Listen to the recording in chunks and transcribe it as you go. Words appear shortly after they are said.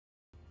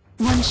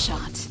One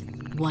shot,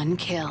 one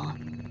kill. An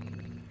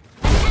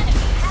enemy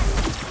has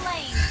been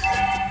slain.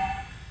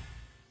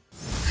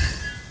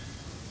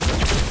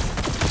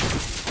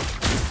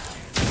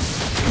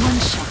 One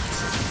shot,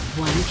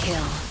 one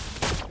kill.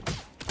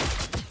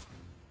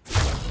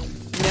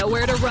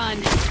 Nowhere to run.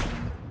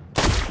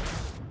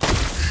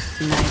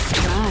 Nice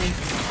try.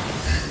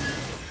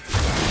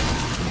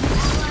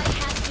 Ally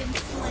has been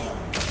slain.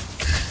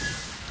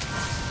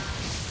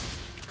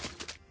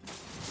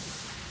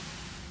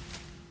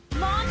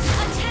 Launch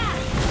attack.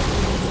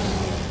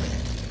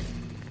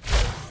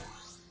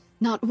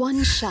 Not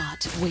one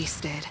shot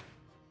wasted.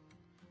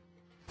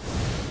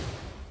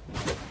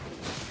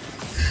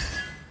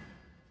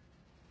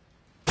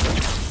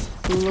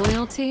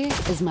 Loyalty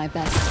is my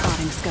best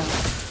spotting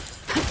scope.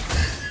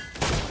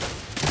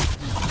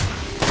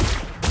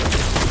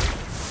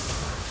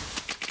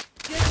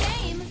 Good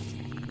game.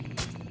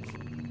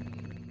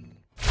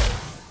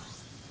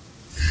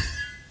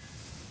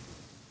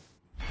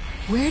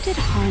 Where did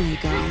Harley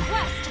go?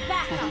 Request Haven't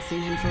backup.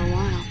 seen him for a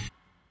while.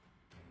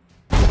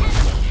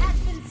 Enemy has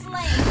been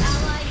slain.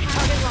 Ally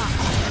has been lost.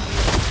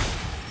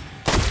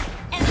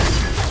 Enemy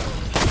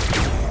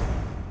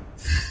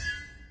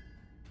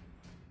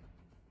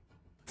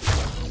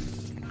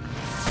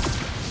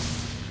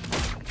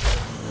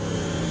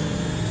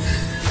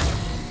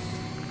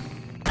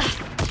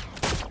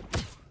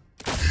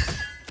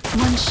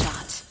One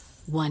shot,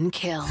 one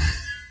kill.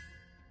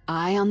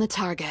 Eye on the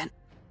target.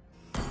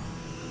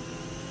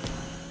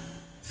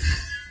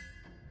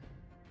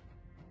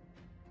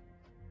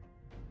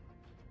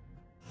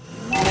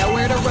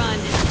 Nowhere to run.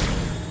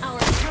 Our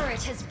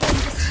turret has been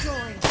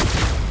destroyed.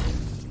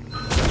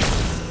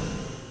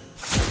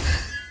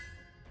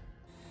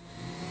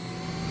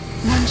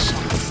 One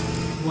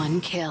shot,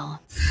 one kill.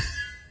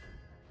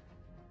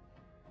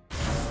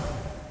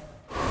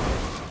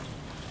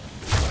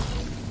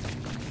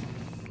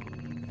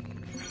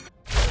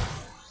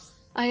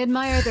 I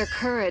admire their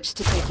courage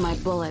to take my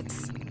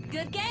bullets.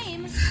 Good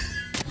game.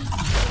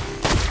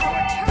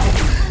 Our turret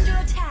is under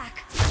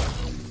attack.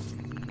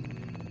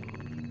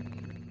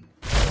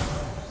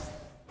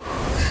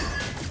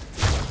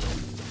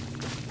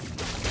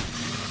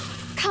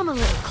 Come a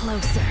little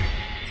closer.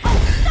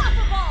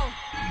 Unstoppable.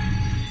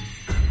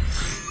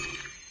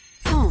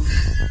 Home,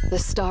 the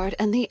start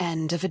and the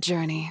end of a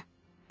journey.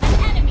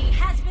 An enemy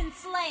has been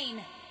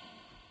slain.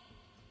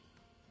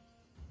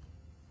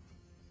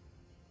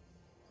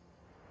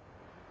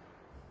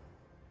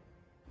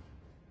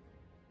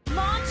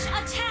 Launch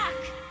attack.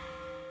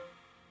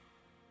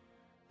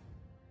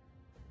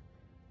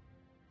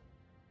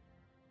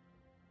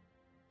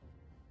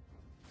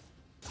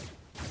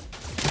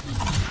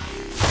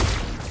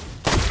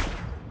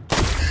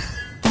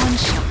 One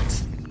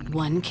shot,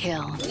 one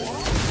kill.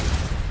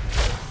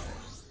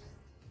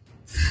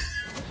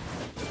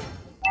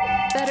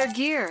 Better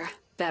gear,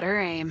 better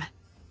aim. An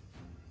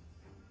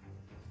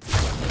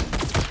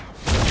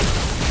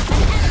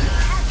enemy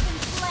has been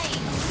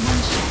slain.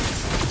 One shot,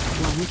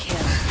 one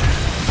kill.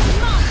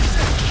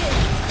 Monster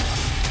kill.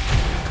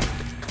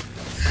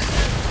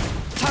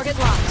 Target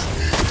locked.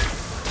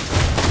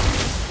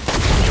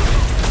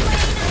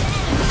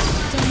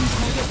 Done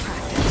target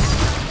practice.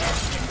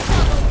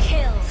 Double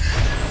kill.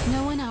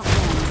 No one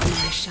outruns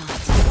my shot.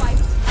 Wipe.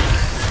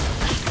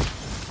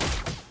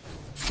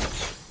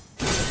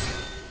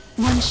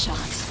 One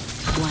shot,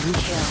 one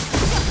kill.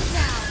 Shut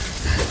down.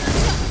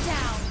 Shut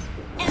down.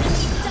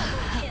 Enemy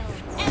double kill.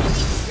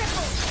 Enemy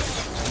triple kill.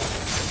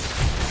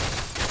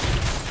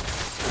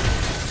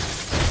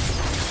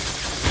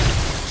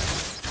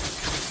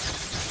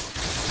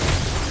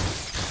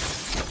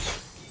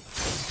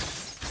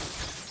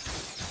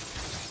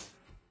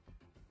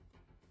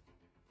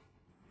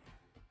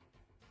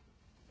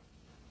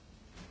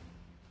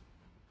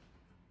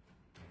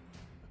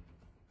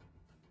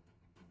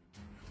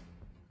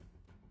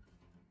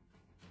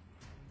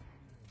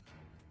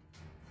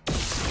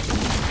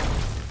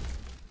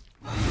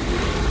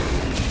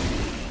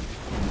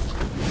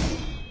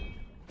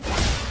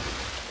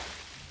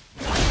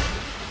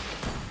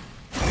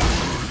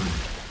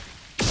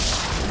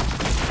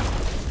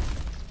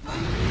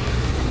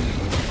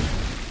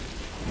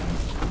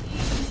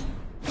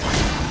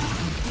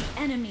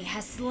 Enemy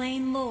has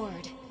slain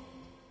Lord.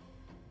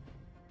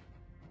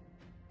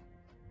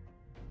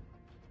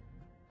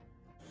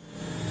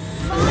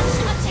 Launch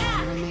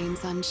attack!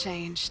 Remains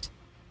unchanged.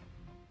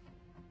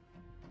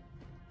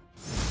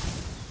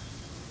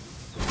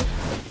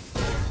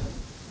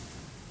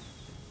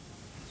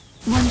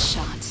 One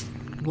shot,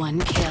 one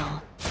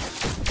kill.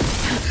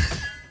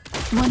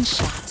 One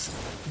shot,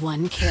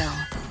 one kill.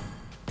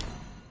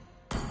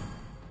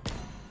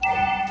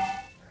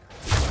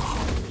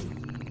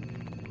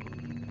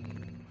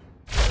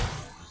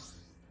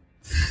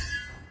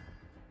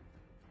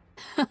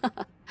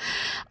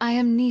 I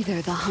am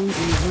neither the hungry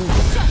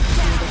wolf Shut nor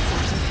down! the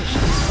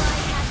sacrificial.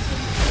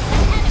 An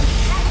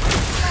enemy has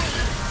been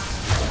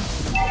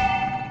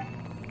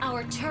slain.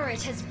 Our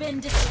turret has been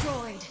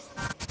destroyed.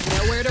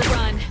 Nowhere to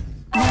run.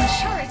 Our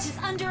turret is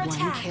under One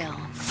attack. kill.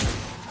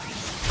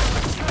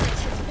 Our turret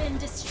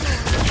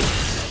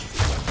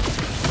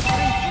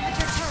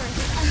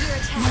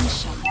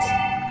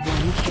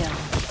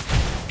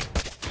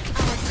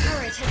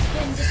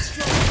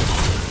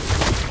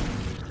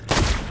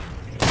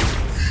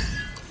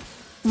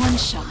One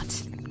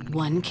shot,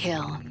 one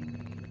kill.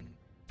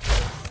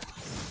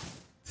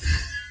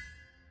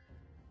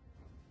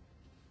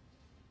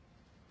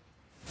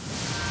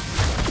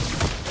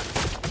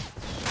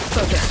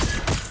 Focus.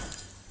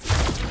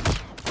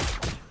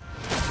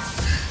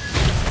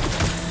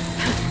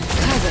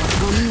 Target on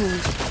the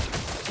move.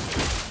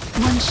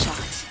 One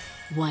shot,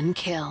 one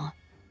kill.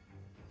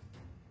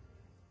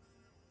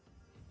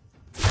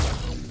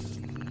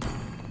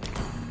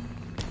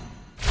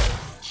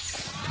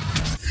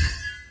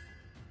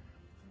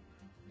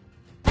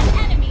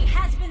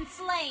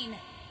 Slain.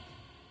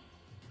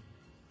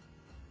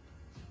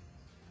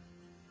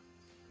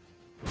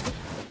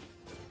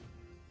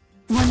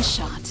 One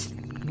shot,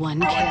 one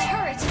kill. Our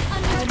turret is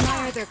under I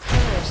admire attack. their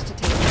courage to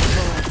take the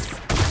bullets.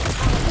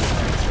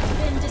 Has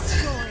been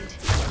destroyed.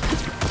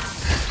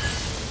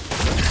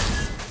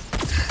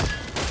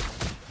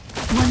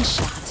 One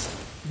shot,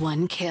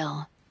 one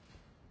kill.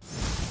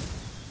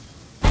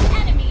 An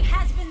enemy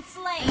has been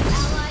slain. An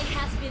ally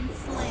has been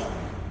slain.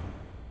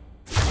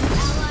 An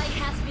ally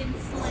has been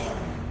slain.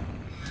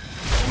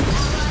 An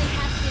ally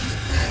has been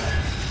slain.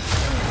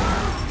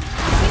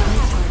 You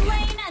have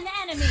slain an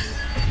enemy.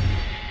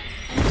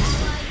 An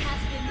ally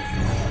has been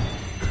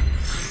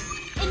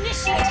slain.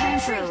 Initiate Time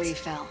for a retreat.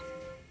 refill.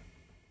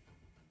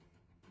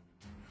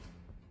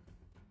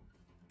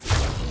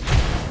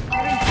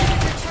 Our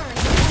inhibitor turret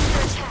is under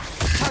attack.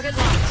 Target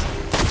locked.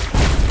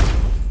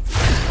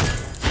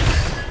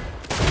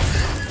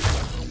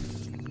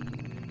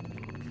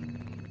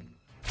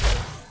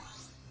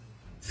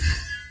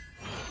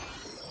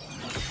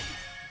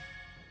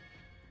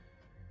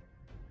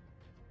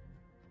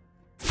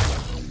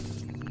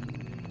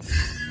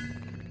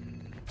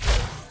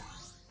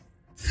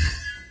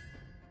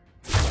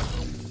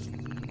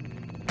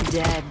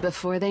 Dead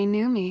before they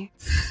knew me.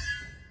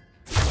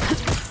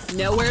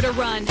 Nowhere to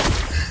run.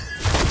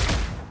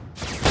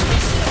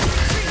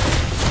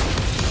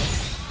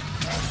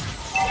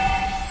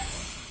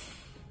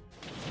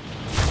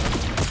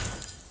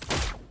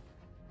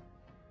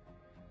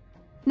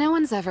 No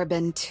one's ever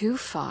been too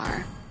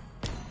far.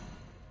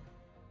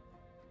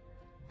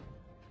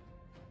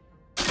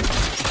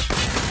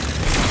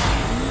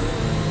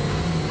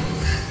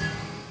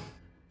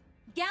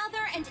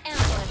 Gather and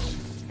ambush.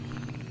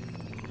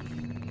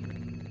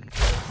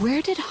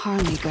 Where did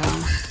Harley go?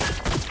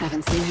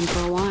 Haven't seen him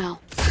for a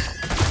while.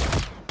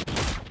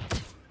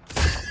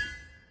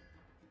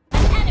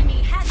 An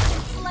enemy has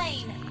been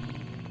slain.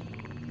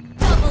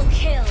 Double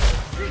kill.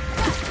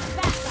 Request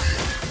backup.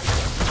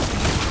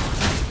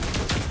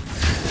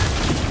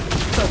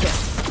 Focus.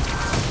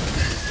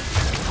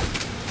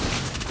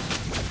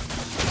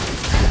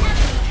 An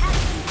enemy has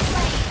been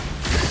slain.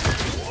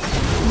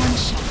 One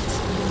shot,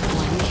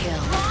 one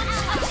kill. Launch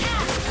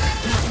attack.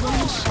 Not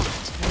one shot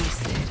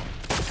wasted.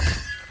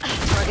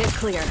 Target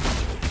clear.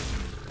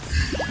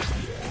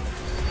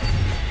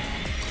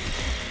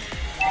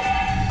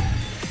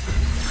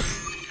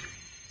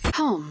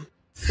 Home.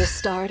 The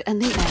start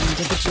and the end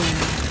of the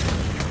journey.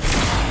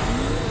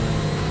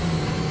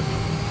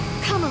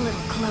 Come a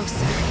little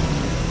closer.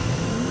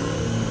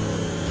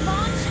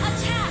 Launch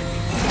attack.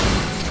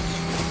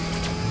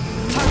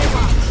 Target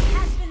locked.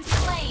 Has been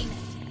slain.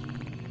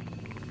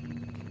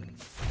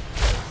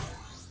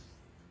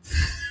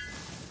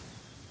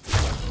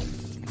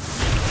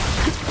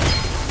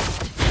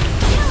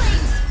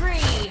 Killing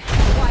spree.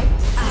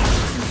 Wiped out.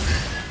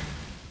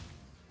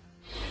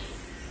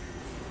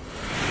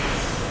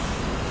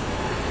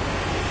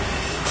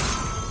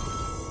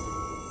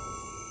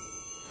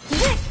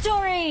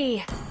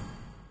 Victory!